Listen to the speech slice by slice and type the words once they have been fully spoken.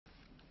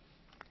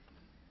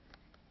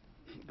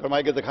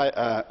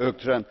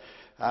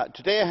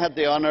Today I had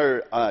the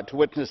honour to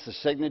witness the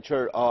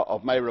signature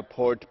of my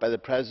report by the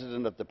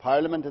President of the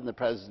Parliament and the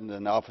President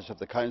in Office of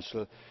the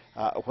Council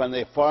when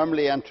they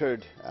formally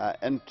entered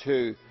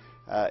into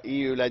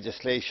EU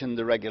legislation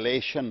the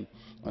regulation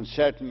on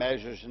certain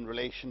measures in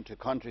relation to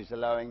countries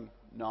allowing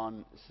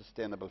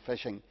non-sustainable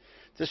fishing.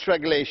 This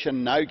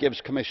regulation now gives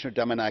Commissioner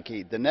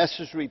Damanaki the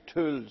necessary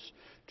tools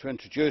to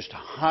introduce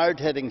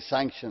hard-hitting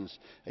sanctions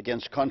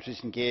against countries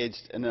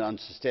engaged in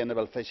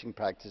unsustainable fishing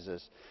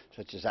practices,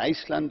 such as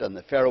Iceland and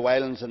the Faroe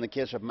Islands in the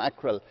case of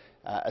mackerel,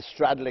 a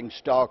straddling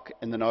stock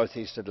in the North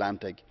East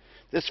Atlantic.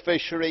 This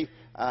fishery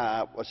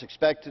was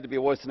expected to be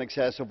worth in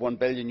excess of €1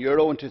 billion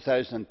in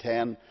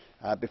 2010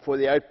 before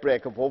the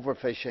outbreak of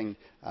overfishing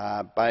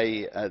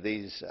by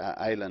these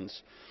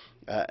islands.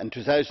 In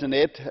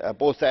 2008,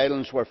 both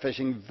islands were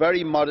fishing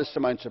very modest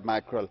amounts of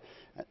mackerel.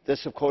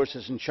 This, of course,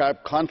 is in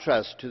sharp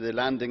contrast to the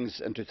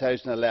landings in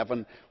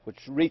 2011,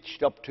 which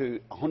reached up to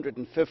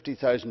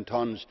 150,000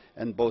 tonnes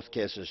in both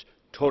cases.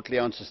 Totally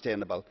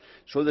unsustainable.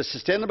 So the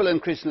sustainable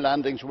increase in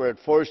landings were at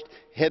first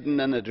hidden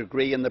in a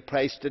degree, and the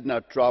price did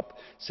not drop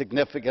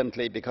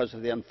significantly because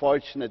of the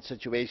unfortunate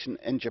situation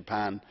in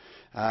Japan.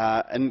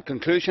 In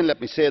conclusion,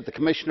 let me say that the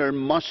Commissioner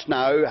must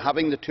now,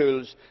 having the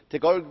tools,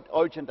 take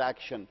urgent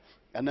action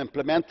and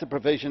implement the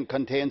provision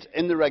contained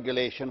in the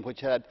regulation,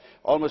 which had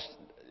almost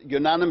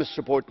unanimous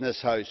support in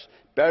this House,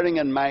 bearing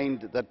in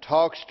mind that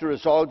talks to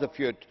resolve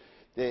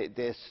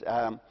this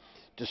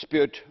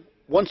dispute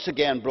once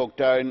again broke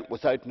down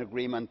without an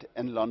agreement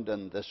in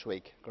London this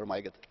week.